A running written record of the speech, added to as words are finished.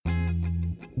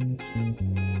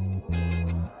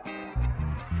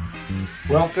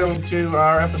Welcome to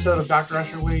our episode of Dr.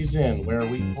 Usher Weighs In, where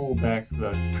we pull back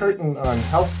the curtain on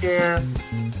healthcare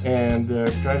and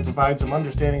try to provide some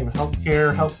understanding of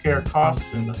healthcare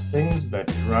costs, and the things that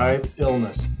drive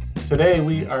illness. Today,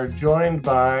 we are joined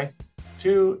by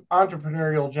two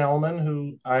entrepreneurial gentlemen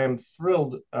who I am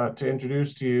thrilled to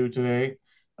introduce to you today,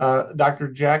 Dr.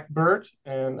 Jack Bert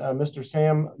and Mr.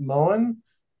 Sam Moen,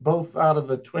 both out of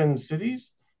the Twin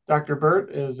Cities. Dr.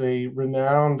 Bert is a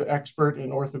renowned expert in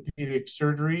orthopedic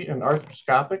surgery and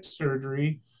arthroscopic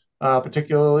surgery.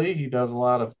 Particularly, he does a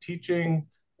lot of teaching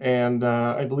and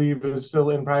I believe is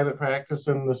still in private practice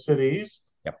in the cities.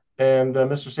 Yep. And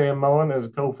Mr. Sam Moen is a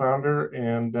co-founder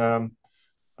and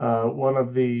one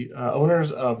of the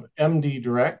owners of MD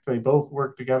Direct. They both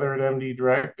work together at MD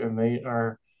Direct, and they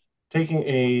are taking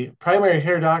a primary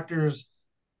care doctor's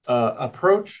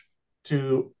approach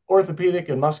to orthopedic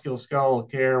and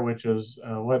musculoskeletal care, which is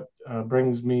what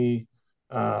brings me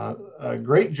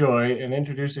great joy in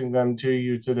introducing them to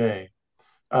you today.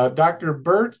 Dr.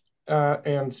 Bert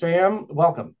and Sam,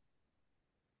 welcome.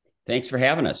 Thanks for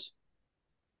having us.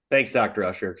 Thanks, Dr.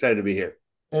 Usher. Excited to be here.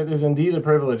 It is indeed a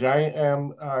privilege. I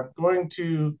am going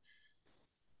to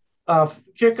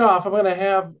kick off. I'm going to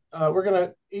have, we're going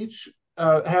to each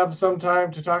have some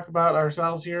time to talk about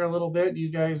ourselves here a little bit. You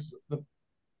guys, the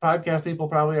podcast people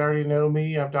probably already know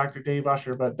me. I'm Dr. Dave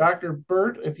Usher, but Dr.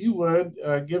 Bert, if you would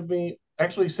give me,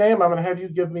 actually, Sam, I'm going to have you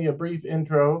give me a brief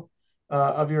intro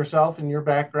of yourself and your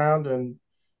background, and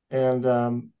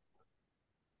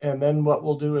then what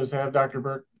we'll do is have Dr.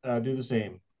 Bert do the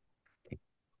same.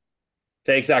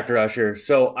 Thanks, Dr. Usher.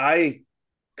 So I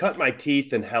cut my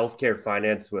teeth in healthcare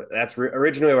finance. That's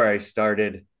originally where I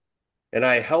started, and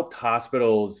I helped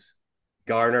hospitals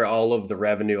garner all of the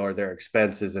revenue or their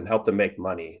expenses and help them make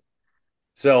money.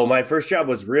 So my first job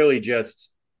was really just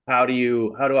how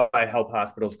do I help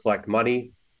hospitals collect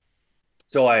money?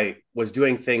 So I was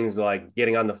doing things like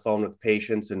getting on the phone with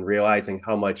patients and realizing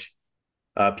how much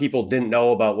people didn't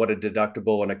know about what a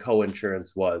deductible and a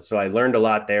co-insurance was. So I learned a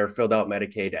lot there, filled out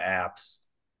Medicaid apps.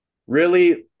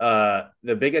 Really,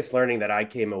 the biggest learning that I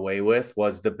came away with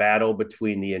was the battle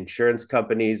between the insurance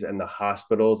companies and the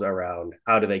hospitals around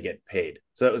how do they get paid.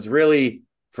 So it was really,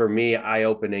 for me,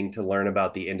 eye-opening to learn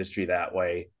about the industry that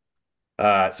way.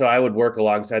 So I would work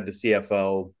alongside the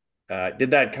CFO,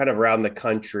 did that kind of around the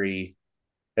country.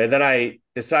 And then I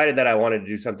decided that I wanted to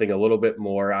do something a little bit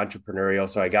more entrepreneurial.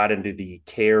 So I got into the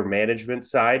care management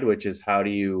side, which is how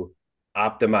do you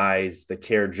optimize the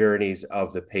care journeys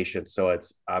of the patient. So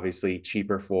it's obviously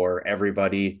cheaper for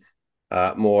everybody,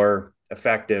 more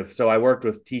effective. So I worked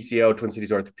with TCO, Twin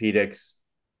Cities Orthopedics,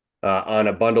 on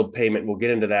a bundled payment. We'll get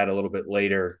into that a little bit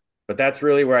later, but that's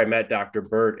really where I met Dr.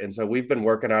 Bert. And so we've been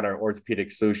working on our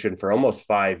orthopedic solution for almost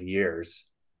 5 years.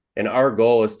 And our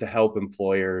goal is to help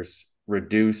employers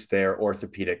reduce their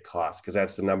orthopedic costs, because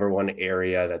that's the number one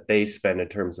area that they spend in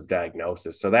terms of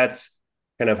diagnosis. So that's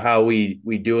kind of how we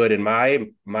do it. And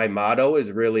my motto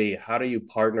is really, how do you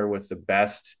partner with the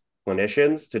best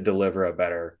clinicians to deliver a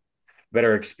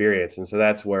better experience? And so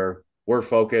that's where we're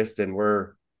focused, and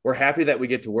we're happy that we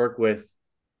get to work with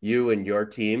you and your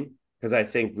team, because I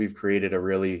think we've created a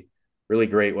really, really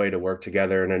great way to work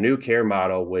together in a new care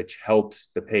model, which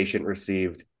helps the patient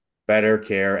receive better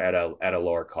care at a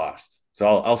lower cost. So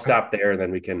I'll stop there, and then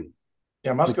we can.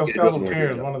 Yeah, musculoskeletal care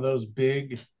is one of those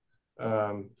big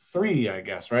three, I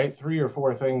guess, right? 3 or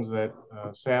 4 things that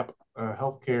sap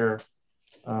healthcare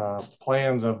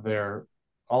plans of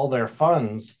all their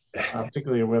funds,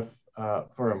 particularly with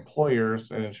for employers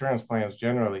and insurance plans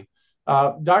generally.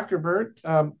 Dr. Bert,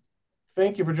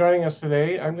 thank you for joining us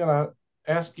today. I'm going to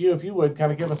ask you if you would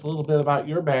kind of give us a little bit about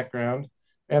your background,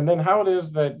 and then how it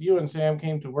is that you and Sam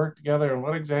came to work together, and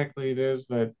what exactly it is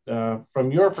that,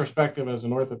 from your perspective as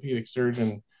an orthopedic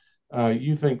surgeon,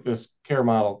 you think this care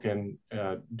model can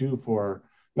do for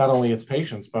not only its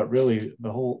patients, but really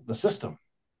the system.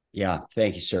 Yeah,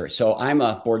 thank you, sir. So I'm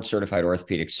a board certified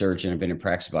orthopedic surgeon. I've been in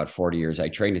practice about 40 years. I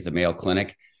trained at the Mayo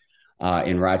Clinic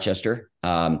in Rochester,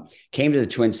 came to the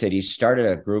Twin Cities, started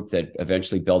a group that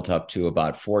eventually built up to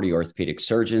about 40 orthopedic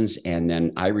surgeons. And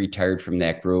then I retired from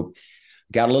that group,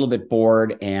 got a little bit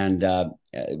bored, and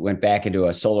went back into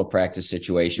a solo practice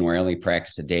situation where I only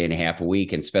practiced a day and a half a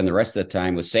week and spend the rest of the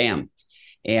time with Sam.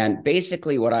 And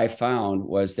basically what I found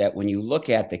was that when you look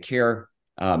at the care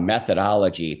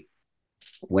methodology,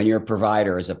 when you're a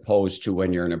provider, as opposed to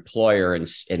when you're an employer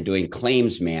and doing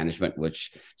claims management,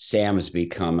 which Sam has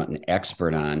become an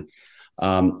expert on,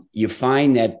 you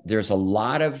find that there's a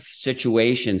lot of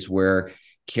situations where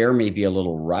care may be a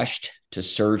little rushed to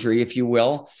surgery, if you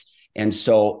will. And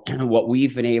so what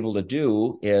we've been able to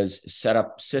do is set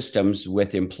up systems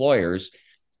with employers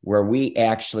where we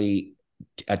actually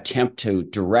attempt to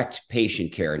direct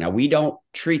patient care. Now, we don't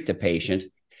treat the patient.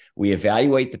 We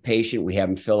evaluate the patient. We have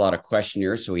them fill out a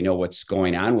questionnaire so we know what's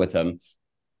going on with them.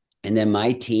 And then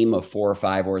my team of 4 or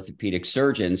 5 orthopedic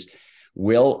surgeons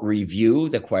will review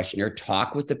the questionnaire,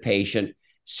 talk with the patient,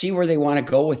 see where they want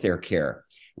to go with their care.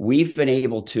 We've been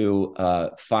able to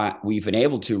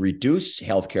reduce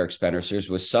healthcare expenditures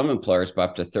with some employers by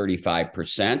up to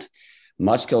 35%.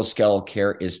 Musculoskeletal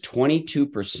care is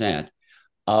 22%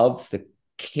 of the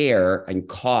care and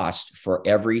cost for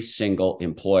every single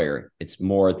employer. It's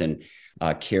more than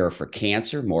care for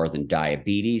cancer, more than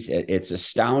diabetes. It's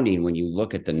astounding when you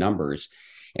look at the numbers.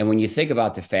 And when you think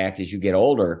about the fact as you get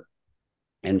older,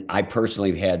 and I personally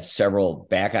have had several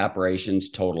back operations,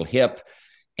 total hip,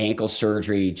 ankle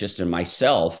surgery, just in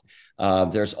myself,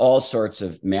 there's all sorts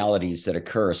of maladies that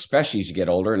occur, especially as you get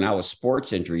older, and now with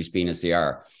sports injuries being as they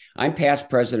are. I'm past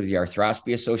president of the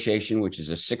Arthroscopy Association, which is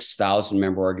a 6,000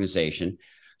 member organization.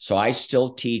 So I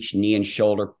still teach knee and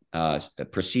shoulder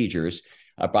procedures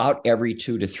about every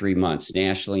 2 to 3 months,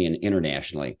 nationally and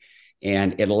internationally.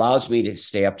 And it allows me to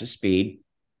stay up to speed,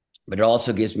 but it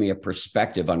also gives me a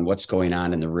perspective on what's going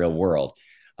on in the real world.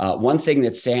 One thing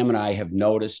that Sam and I have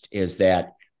noticed is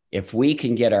that if we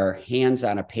can get our hands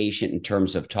on a patient in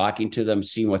terms of talking to them,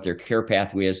 seeing what their care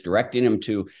pathway is, directing them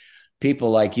to people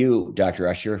like you, Dr.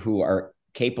 Usher, who are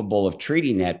capable of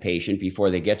treating that patient before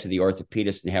they get to the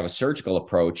orthopedist and have a surgical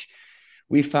approach,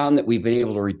 we found that we've been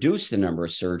able to reduce the number of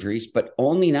surgeries, but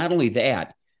not only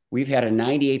that, we've had a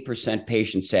 98%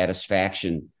 patient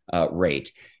satisfaction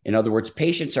rate. In other words,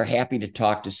 patients are happy to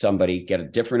talk to somebody, get a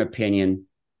different opinion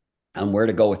on where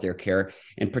to go with their care,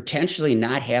 and potentially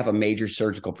not have a major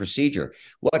surgical procedure.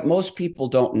 What most people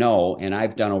don't know, and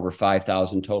I've done over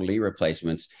 5,000 total knee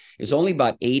replacements, is only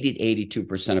about 80 to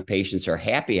 82% of patients are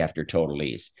happy after total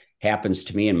knees. Happens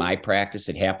to me in my practice.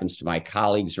 It happens to my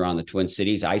colleagues around the Twin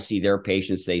Cities. I see their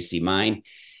patients, they see mine.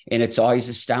 And it's always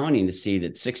astounding to see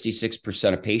that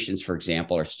 66% of patients, for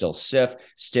example, are still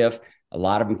stiff. A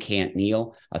lot of them can't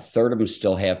kneel. A third of them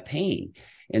still have pain.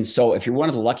 And so if you're one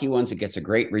of the lucky ones, it gets a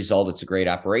great result. It's a great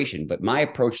operation. But my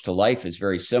approach to life is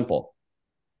very simple.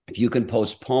 If you can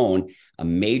postpone a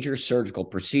major surgical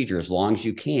procedure as long as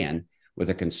you can with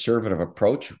a conservative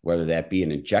approach, whether that be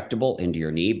an injectable into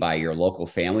your knee by your local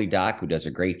family doc who does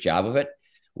a great job of it.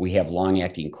 We have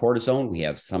long-acting cortisone. We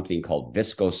have something called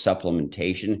viscose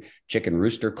supplementation. Chicken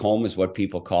rooster comb is what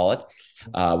people call it.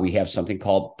 We have something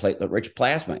called platelet-rich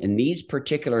plasma. And these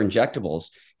particular injectables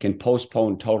can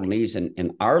postpone total knees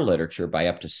in our literature by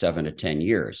up to 7 to 10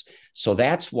 years. So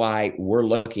that's why we're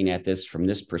looking at this from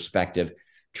this perspective,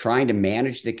 trying to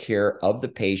manage the care of the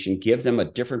patient, give them a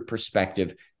different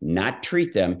perspective, not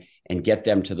treat them, and get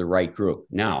them to the right group.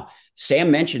 Now,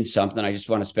 Sam mentioned something I just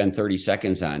want to spend 30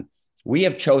 seconds on. We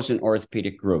have chosen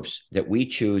orthopedic groups that we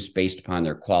choose based upon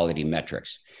their quality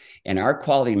metrics. And our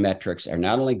quality metrics are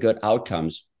not only good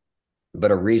outcomes,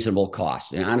 but a reasonable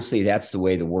cost. And honestly, that's the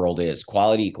way the world is.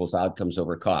 Quality equals outcomes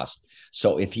over cost.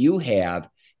 So if you have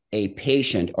a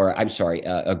patient, or I'm sorry,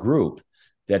 a group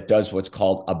that does what's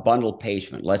called a bundled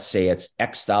payment, let's say it's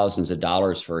X thousands of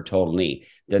dollars for a total knee,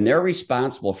 then they're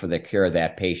responsible for the care of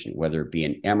that patient, whether it be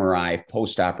an MRI,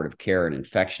 postoperative care, an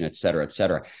infection, et cetera, et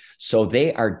cetera. So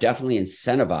they are definitely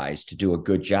incentivized to do a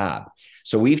good job.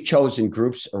 So we've chosen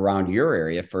groups around your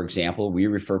area. For example, we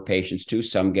refer patients to,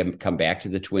 some come back to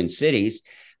the Twin Cities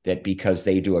that because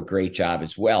they do a great job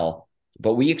as well.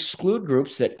 But we exclude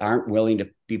groups that aren't willing to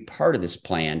be part of this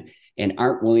plan and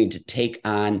aren't willing to take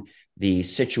on the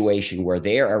situation where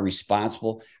they are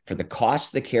responsible for the cost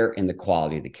of the care and the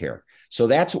quality of the care. So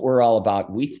that's what we're all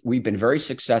about. We've been very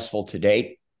successful to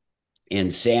date,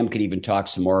 and Sam could even talk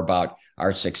some more about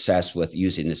our success with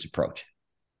using this approach.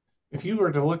 If you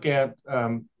were to look at,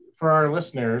 for our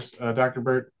listeners, Dr.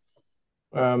 Bert,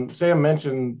 Sam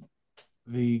mentioned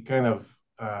the kind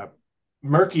of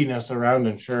murkiness around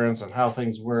insurance and how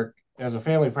things work. As a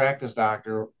family practice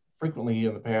doctor, frequently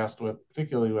in the past,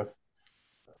 particularly with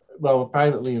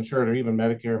privately insured or even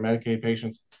Medicare or Medicaid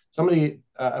patients,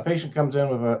 a patient comes in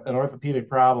with an orthopedic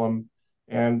problem,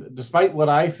 and despite what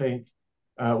I think,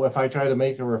 if I try to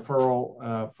make a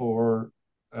referral for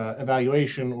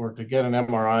evaluation or to get an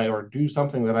MRI or do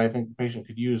something that I think the patient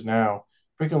could use now,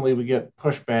 frequently we get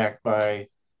pushback by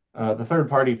the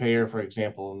third-party payer, for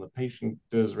example, and the patient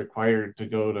is required to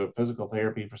go to physical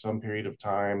therapy for some period of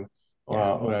time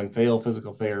and fail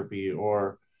physical therapy,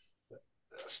 or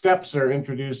steps are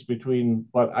introduced between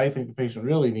what I think the patient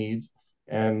really needs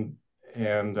and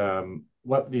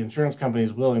what the insurance company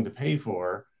is willing to pay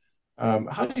for.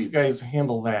 How do you guys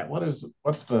handle that?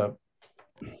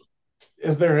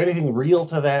 Is there anything real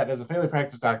to that? As a family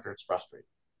practice doctor, it's frustrating.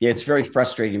 Yeah, it's very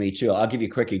frustrating to me too. I'll give you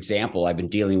a quick example. I've been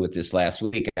dealing with this last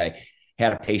week. I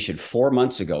had a patient 4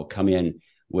 months ago come in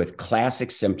with classic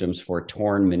symptoms for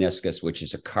torn meniscus, which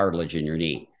is a cartilage in your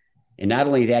knee. And not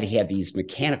only that, he had these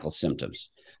mechanical symptoms.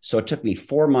 So it took me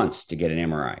 4 months to get an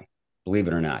MRI, believe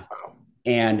it or not.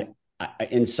 And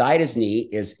inside his knee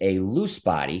is a loose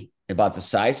body about the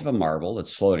size of a marble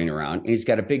that's floating around, and he's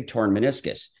got a big torn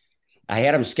meniscus. I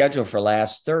had him scheduled for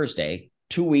last Thursday,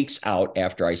 2 weeks out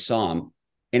after I saw him,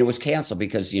 and it was canceled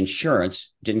because the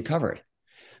insurance didn't cover it.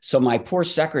 So my poor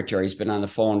secretary has been on the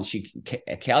phone. She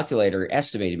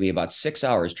estimated me about 6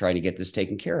 hours trying to get this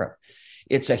taken care of.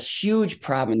 It's a huge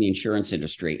problem in the insurance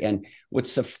industry. And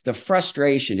what's the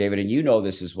frustration, David, and you know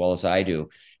this as well as I do,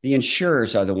 the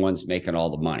insurers are the ones making all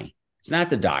the money. It's not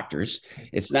the doctors.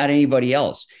 It's not anybody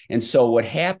else. And so what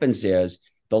happens is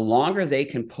the longer they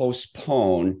can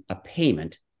postpone a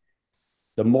payment,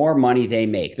 the more money they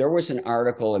make. There was an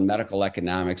article in Medical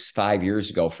Economics 5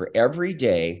 years ago. For every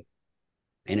day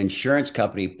an insurance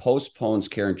company postpones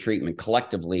care and treatment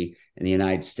collectively in the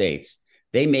United States,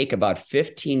 they make about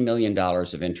 $15 million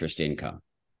of interest income.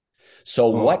 So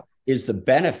what is the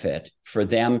benefit for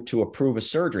them to approve a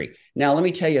surgery? Now, let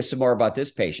me tell you some more about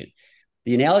this patient.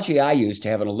 The analogy I use to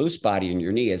having a loose body in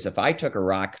your knee is if I took a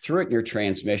rock, threw it in your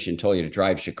transmission, told you to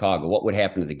drive Chicago, what would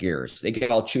happen to the gears? They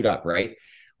get all chewed up, right?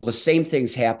 Well, the same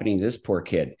thing's happening to this poor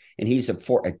kid. And he's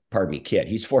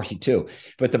he's 42.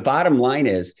 But the bottom line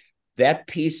is that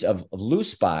piece of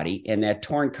loose body and that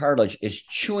torn cartilage is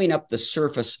chewing up the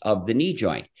surface of the knee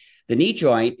joint. The knee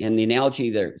joint, and the analogy,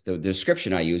 the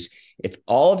description I use, if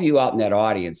all of you out in that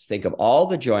audience think of all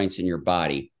the joints in your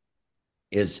body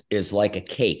is like a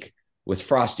cake with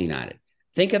frosting on it.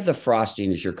 Think of the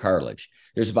frosting as your cartilage.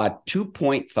 There's about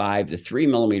 2.5 to 3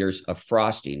 millimeters of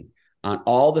frosting on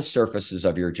all the surfaces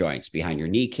of your joints, behind your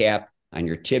kneecap, on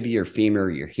your tibia, your femur,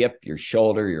 your hip, your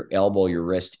shoulder, your elbow, your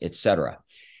wrist, etc.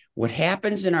 What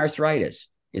happens in arthritis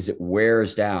is it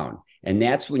wears down, and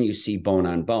that's when you see bone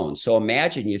on bone. So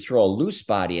imagine you throw a loose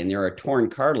body and there are torn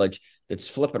cartilage that's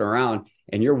flipping around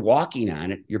and you're walking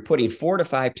on it. You're putting 4 to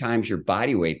 5 times your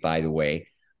body weight, by the way,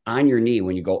 on your knee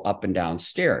when you go up and down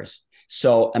stairs.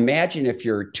 So imagine if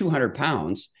you're 200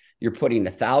 pounds, you're putting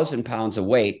 1,000 pounds of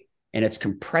weight and it's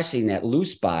compressing that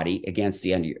loose body against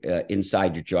the end,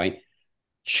 inside your joint,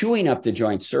 chewing up the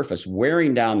joint surface,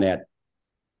 wearing down that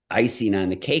icing on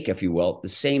the cake, if you will. The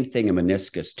same thing a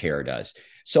meniscus tear does.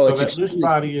 So it's that loose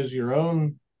body is your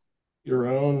own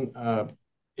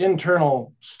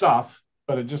internal stuff,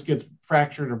 but it just gets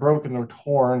fractured or broken or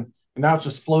torn. And now it's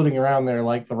just floating around there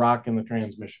like the rock in the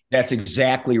transmission. That's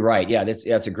exactly right. Yeah,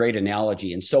 that's a great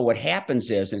analogy. And so what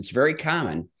happens is, and it's very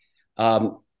common,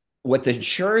 what the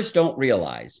insurers don't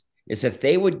realize is if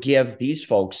they would give these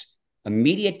folks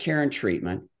immediate care and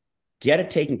treatment, get it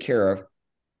taken care of,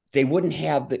 they wouldn't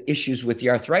have the issues with the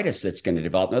arthritis that's going to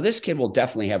develop. Now, this kid will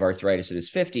definitely have arthritis in his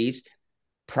 50s,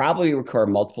 probably require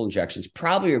multiple injections,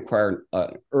 probably require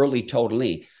early total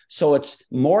knee. So it's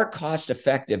more cost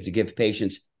effective to give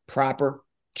patients proper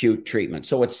acute treatment.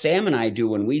 So what Sam and I do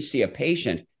when we see a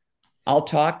patient, I'll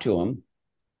talk to him.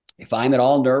 If I'm at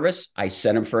all nervous, I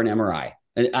send him for an MRI.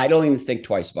 And I don't even think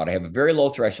twice about it. I have a very low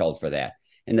threshold for that.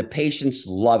 And the patients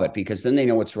love it because then they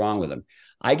know what's wrong with them.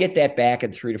 I get that back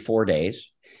in 3 to 4 days.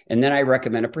 And then I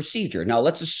recommend a procedure. Now,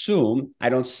 let's assume I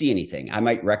don't see anything. I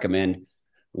might recommend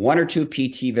 1 or 2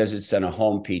 PT visits and a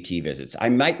home PT visits. I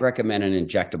might recommend an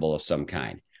injectable of some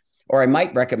kind. Or I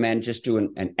might recommend just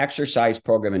doing an exercise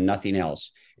program and nothing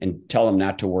else and tell them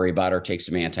not to worry about it or take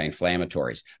some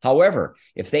anti-inflammatories. However,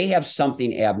 if they have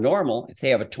something abnormal, if they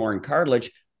have a torn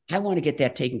cartilage, I want to get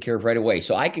that taken care of right away.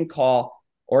 So I can call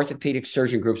orthopedic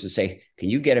surgeon groups and say, can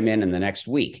you get them in the next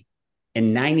week?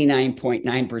 And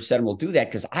 99.9% will do that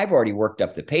because I've already worked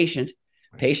up the patient.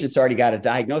 Patient's already got a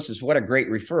diagnosis. What a great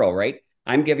referral, right?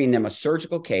 I'm giving them a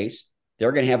surgical case.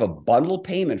 They're going to have a bundle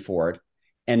payment for it,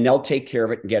 and they'll take care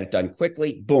of it and get it done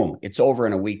quickly. Boom, it's over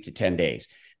in a week to 10 days.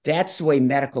 That's the way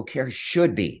medical care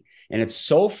should be. And it's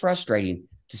so frustrating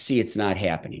to see it's not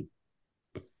happening.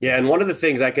 Yeah, and one of the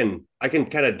things I can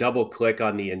kind of double click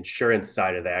on the insurance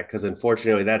side of that, because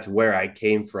unfortunately that's where I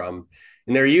came from.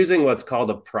 And they're using what's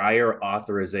called a prior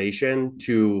authorization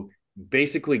to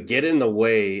basically get in the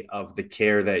way of the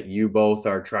care that you both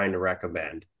are trying to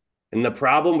recommend. And the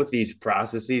problem with these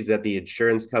processes that the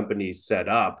insurance companies set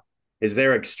up is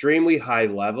they're extremely high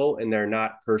level and they're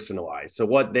not personalized. So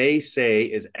what they say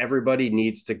is everybody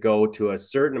needs to go to a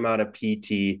certain amount of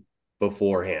PT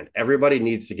beforehand. Everybody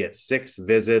needs to get 6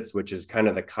 visits, which is kind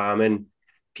of the common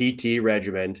PT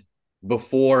regimen.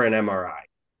 before an MRI.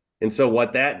 And so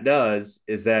what that does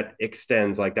is that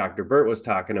extends, like Dr. Bert was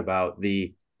talking about,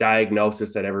 the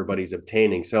diagnosis that everybody's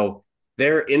obtaining. So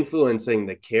they're influencing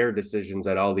the care decisions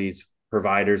that all these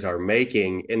providers are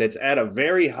making. And it's at a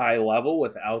very high level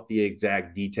without the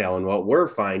exact detail. And what we're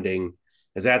finding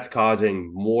is that's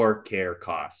causing more care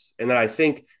costs. And then I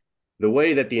think the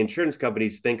way that the insurance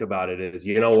companies think about it is,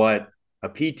 you know what? A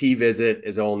PT visit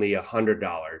is only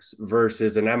 $100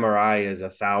 versus an MRI is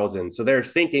 $1,000. So they're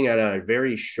thinking at a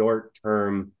very short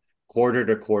term, quarter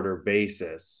to quarter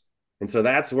basis. And so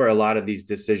that's where a lot of these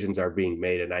decisions are being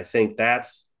made. And I think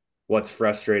that's what's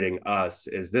frustrating us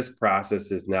is this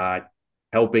process is not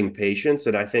helping patients.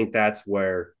 And I think that's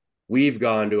where we've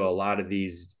gone to a lot of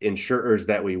these insurers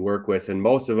that we work with, and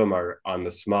most of them are on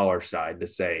the smaller side, to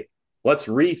say, let's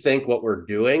rethink what we're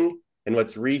doing and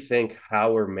let's rethink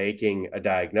how we're making a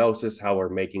diagnosis, how we're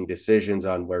making decisions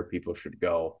on where people should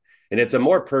go. And it's a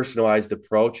more personalized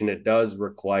approach, and it does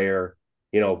require,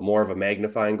 more of a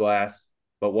magnifying glass.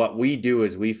 But what we do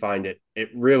is we find it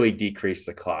really decreased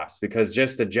the cost, because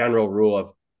just the general rule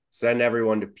of send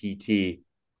everyone to PT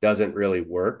doesn't really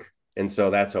work. And so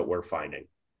that's what we're finding.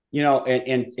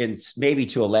 And maybe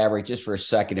to elaborate just for a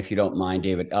second, if you don't mind,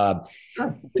 David.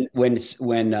 Sure.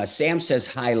 When Sam says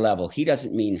high level, he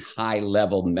doesn't mean high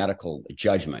level medical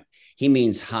judgment. He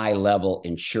means high level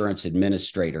insurance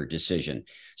administrator decision.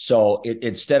 So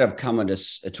instead of coming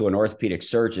to an orthopedic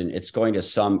surgeon, it's going to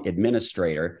some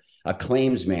administrator, a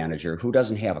claims manager who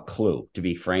doesn't have a clue, to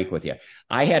be frank with you.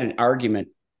 I had an argument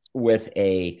with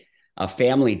a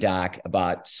family doc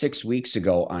about 6 weeks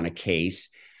ago on a case.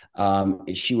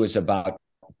 She was about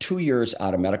 2 years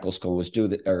out of medical school,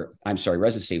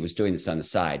 residency, was doing this on the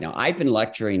side. Now, I've been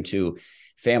lecturing to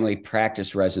family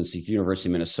practice residents at the University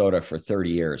of Minnesota for 30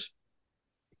 years.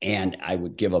 And I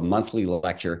would give a monthly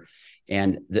lecture.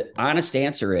 And the honest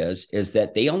answer is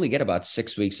that they only get about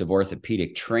 6 weeks of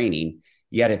orthopedic training,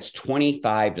 yet it's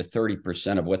 25 to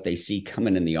 30% of what they see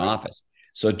coming in the office.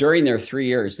 So during their 3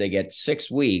 years, they get 6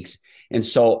 weeks. And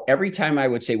so every time I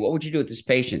would say, what would you do with this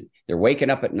patient? They're waking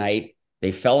up at night.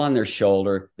 They fell on their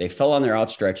shoulder. They fell on their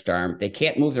outstretched arm. They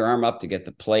can't move their arm up to get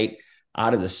the plate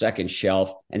out of the second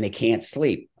shelf, and they can't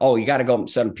sleep. Oh, you got to go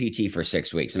send PT for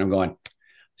 6 weeks. And I'm going,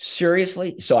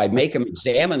 seriously? So I'd make them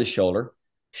examine the shoulder,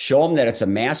 show them that it's a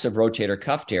massive rotator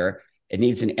cuff tear. It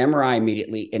needs an MRI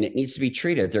immediately, and it needs to be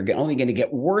treated. They're only going to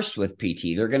get worse with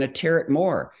PT. They're going to tear it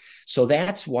more. So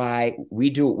that's why we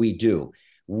do what we do.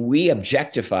 We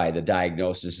objectify the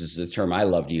diagnosis, is the term I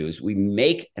love to use. We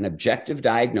make an objective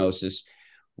diagnosis.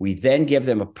 We then give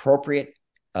them appropriate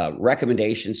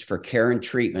recommendations for care and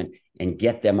treatment and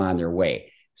get them on their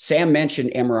way. Sam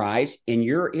mentioned MRIs. In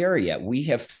your area, we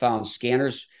have found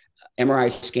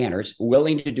MRI scanners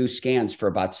willing to do scans for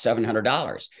about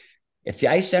 $700. If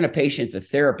I send a patient to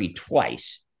therapy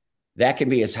twice, that can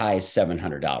be as high as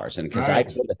 $700. And because I've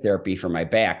been to therapy for my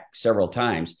back several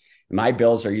times, my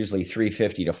bills are usually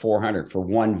 $350 to $400 for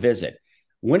one visit.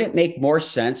 Wouldn't it make more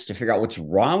sense to figure out what's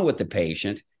wrong with the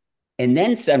patient and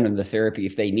then send them to therapy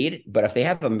if they need it? But if they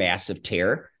have a massive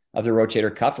tear of the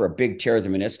rotator cuff or a big tear of the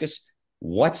meniscus,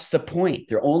 what's the point?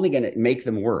 They're only going to make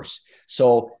them worse.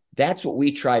 So that's what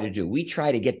we try to do. We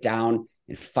try to get down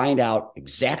and find out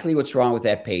exactly what's wrong with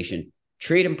that patient,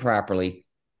 treat him properly,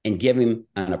 and give him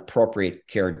an appropriate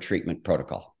care and treatment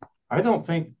protocol. I don't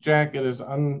think, Jack, it is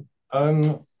I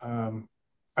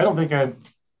don't think I'm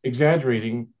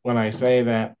exaggerating when I say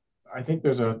that I think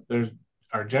there's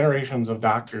our generations of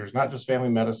doctors, not just family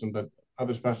medicine, but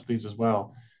other specialties as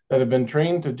well, that have been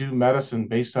trained to do medicine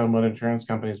based on what insurance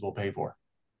companies will pay for.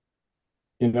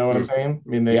 You know what I'm saying? I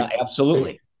mean, yeah,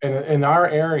 absolutely. In our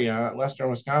area, Western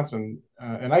Wisconsin,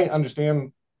 and I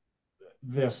understand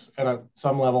this at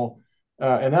some level,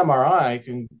 an MRI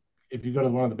can, if you go to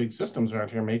one of the big systems around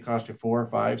here, may cost you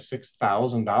 $4,000, $5,000,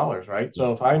 $6,000, right?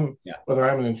 So if whether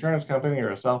I'm an insurance company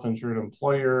or a self-insured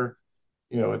employer,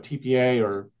 a TPA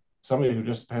or somebody who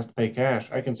just has to pay cash,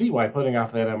 I can see why putting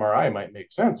off that MRI might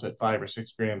make sense at $5,000 or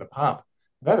 $6,000 a pop.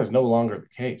 That is no longer the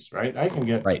case, right? I can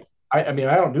get, right. I mean,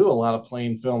 I don't do a lot of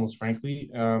plain films,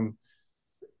 frankly.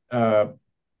 But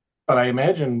I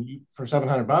imagine for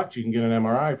 $700, you can get an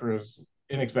MRI for as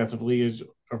inexpensively as,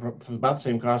 or for about the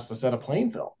same cost, a set of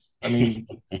plain films. I mean,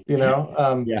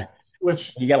 yeah,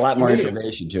 which you get a lot more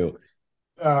information too.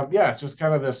 Yeah, it's just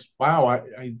kind of this, wow,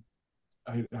 I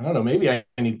don't know, maybe I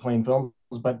need plain films,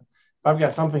 but if I've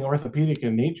got something orthopedic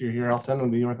in nature here, I'll send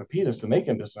them to the orthopedist and they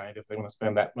can decide if they want to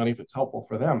spend that money, if it's helpful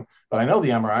for them. But I know the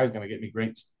MRI is going to get me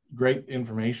great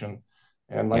information.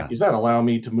 And like you said, allow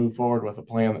me to move forward with a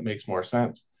plan that makes more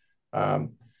sense.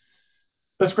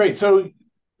 That's great. So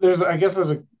there's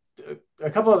a a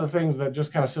couple of the things that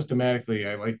just kind of systematically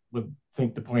would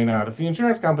think to point out. If the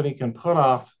insurance company can put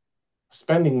off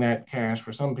spending that cash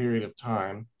for some period of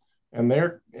time, and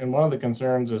one of the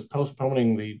concerns is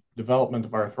postponing the development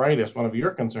of arthritis. One of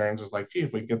your concerns is like, gee,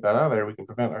 if we get that out of there, we can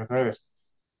prevent arthritis.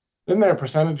 Isn't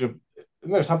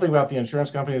there something about the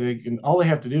insurance company all they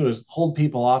have to do is hold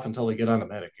people off until they get onto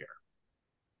Medicare?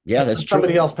 Yeah, that's true.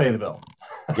 Somebody else pay the bill.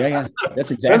 Yeah, that's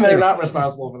Then exactly. they're not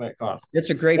responsible for that cost. That's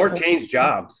a great Or point. change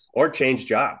jobs.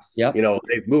 Yep.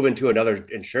 They move into another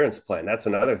insurance plan. That's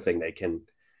another thing they can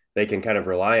kind of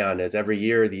rely on, is every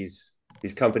year these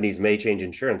companies may change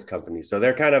insurance companies. So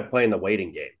they're kind of playing the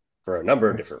waiting game for a number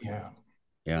of different reasons.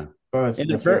 Yeah. Well,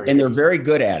 they're very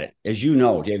good at it. As you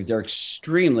know, David, they're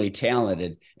extremely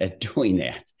talented at doing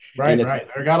that. Right.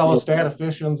 They got all the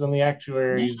statisticians and the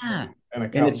actuaries. Yeah.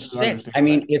 And it's thick. I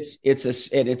mean,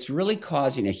 it's really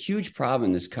causing a huge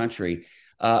problem in this country.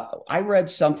 I read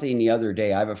something the other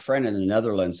day. I have a friend in the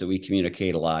Netherlands that we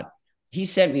communicate a lot. He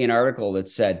sent me an article that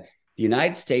said the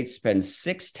United States spends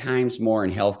 6 times more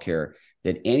in healthcare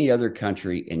than any other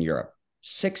country in Europe.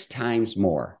 6 times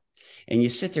more. And you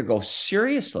sit there and go,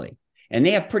 seriously? And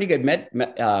they have pretty good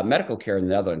medical care in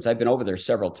the Netherlands. I've been over there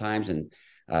several times in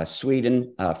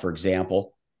Sweden, for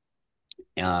example,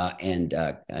 and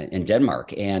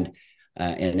Denmark, and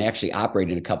actually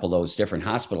operate in a couple of those different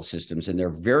hospital systems. And they're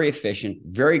very efficient,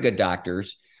 very good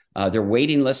doctors. Their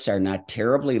waiting lists are not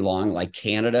terribly long, like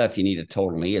Canada. If you need a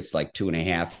total knee, it's like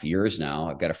 2.5 years now.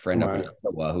 I've got a friend up in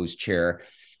Ottawa who's chair,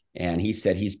 and he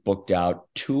said he's booked out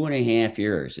 2.5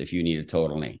 years if you need a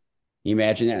total knee. You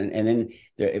imagine that? And then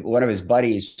one of his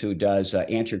buddies who does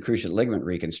anterior cruciate ligament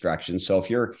reconstruction. So if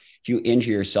you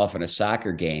injure yourself in a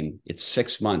soccer game, it's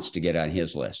 6 months to get on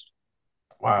his list.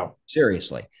 Wow.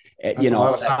 Seriously. That's a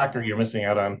lot of soccer you're missing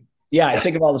out on. Yeah, I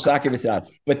think of all the soccer missing out.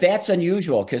 But that's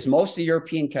unusual because most of the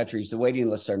European countries, the waiting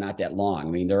lists are not that long. I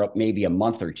mean, they're up maybe a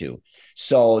month or two.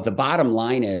 So the bottom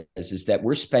line is that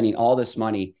we're spending all this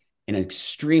money in an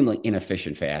extremely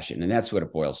inefficient fashion. And that's what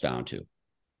it boils down to.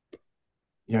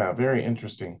 Yeah, very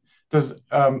interesting. Is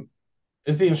the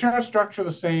insurance structure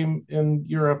the same in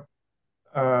Europe,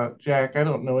 Jack? I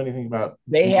don't know anything about.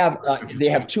 They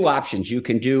have 2 options. You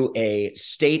can do a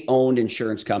state-owned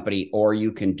insurance company, or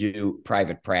you can do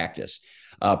private practice.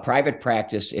 Private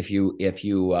practice, if you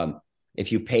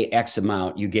pay X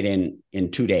amount, you get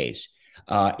in 2 days.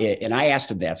 And I asked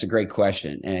him that's a great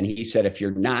question, and he said if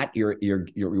you're not, you're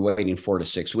waiting 4 to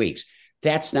 6 weeks.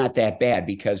 That's not that bad,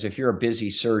 because if you're a busy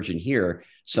surgeon here,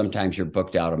 sometimes you're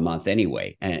booked out a month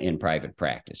anyway in private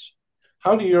practice.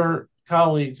 How do your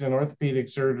colleagues in orthopedic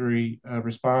surgery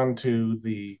respond to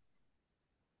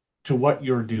what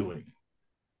you're doing?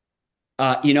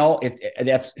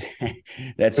 That's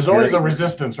there's always a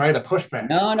resistance, right? A pushback.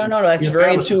 No. That's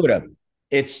very intuitive.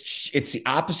 It's the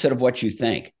opposite of what you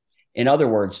think. In other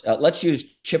words, let's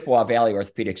use Chippewa Valley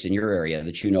Orthopedics in your area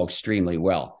that you know extremely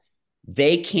well.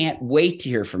 They can't wait to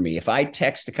hear from me. If I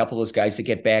text a couple of those guys to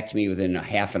get back to me within a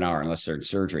half an hour, unless they're in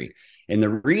surgery. And the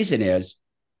reason is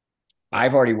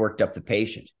I've already worked up the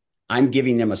patient. I'm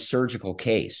giving them a surgical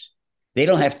case. They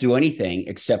don't have to do anything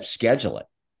except schedule it.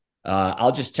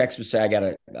 I'll just text them and say, I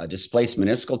got a displaced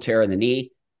meniscal tear in the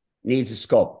knee, needs a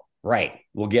scope. Right.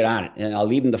 We'll get on it. And I'll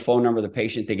leave them the phone number of the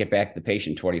patient. They get back to the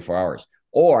patient 24 hours.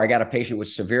 Or I got a patient with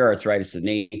severe arthritis in the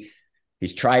knee.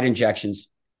 He's tried injections.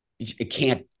 It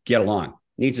can't get along,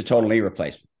 needs a total knee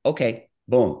replacement. Okay,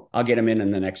 boom. I'll get him in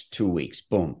the next 2 weeks.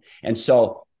 Boom. And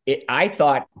so I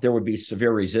thought there would be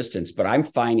severe resistance, but I'm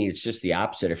finding it's just the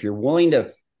opposite. If you're willing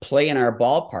to play in our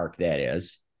ballpark, that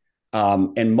is,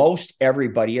 and most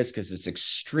everybody is, because it's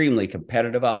extremely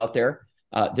competitive out there,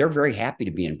 they're very happy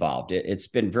to be involved. It's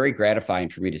been very gratifying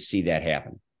for me to see that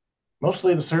happen.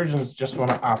 Mostly the surgeons just want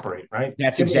to operate, right?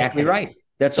 That's exactly right.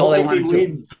 That's all they want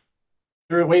to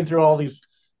do. Wade through all these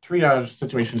triage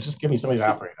situations. Just give me somebody to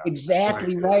operate on.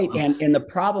 Exactly right. And the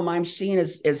problem I'm seeing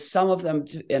is some of them,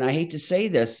 and I hate to say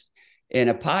this in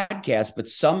a podcast, but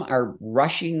some are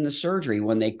rushing the surgery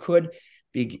when they could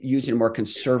be using a more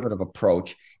conservative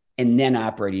approach and then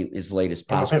operating as late as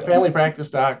possible. Family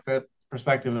practice doc, that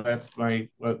perspective, that's my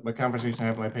conversation I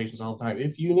have with my patients all the time.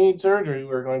 If you need surgery,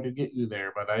 we're going to get you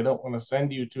there, but I don't want to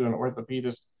send you to an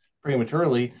orthopedist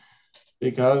prematurely,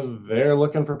 because they're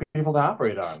looking for people to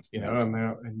operate on, I don't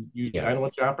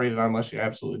want you operated on unless you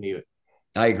absolutely need it.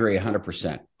 I agree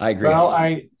 100%. I agree.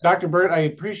 Well, Dr. Bert, I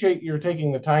appreciate your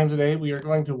taking the time today. We are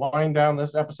going to wind down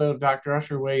this episode of Dr.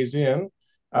 Usher Weighs In.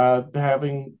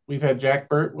 We've had Jack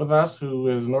Bert with us, who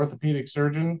is an orthopedic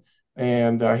surgeon,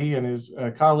 and he and his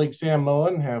colleague Sam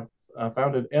Moen have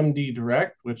founded MD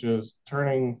Direct, which is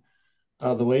turning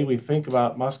the way we think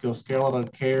about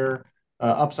musculoskeletal care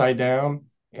upside down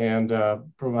and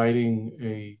providing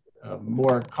a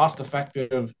more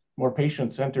cost-effective, more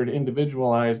patient-centered,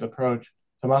 individualized approach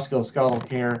to musculoskeletal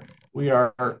care. We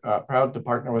are proud to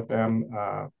partner with them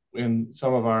in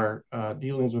some of our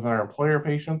dealings with our employer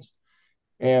patients.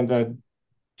 And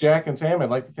Jack and Sam, I'd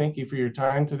like to thank you for your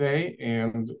time today,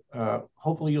 and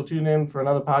hopefully you'll tune in for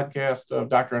another podcast of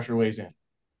Dr. Usher Weighs In.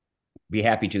 Be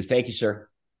happy to. Thank you, sir.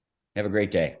 Have a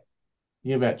great day.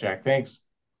 You bet, Jack. Thanks.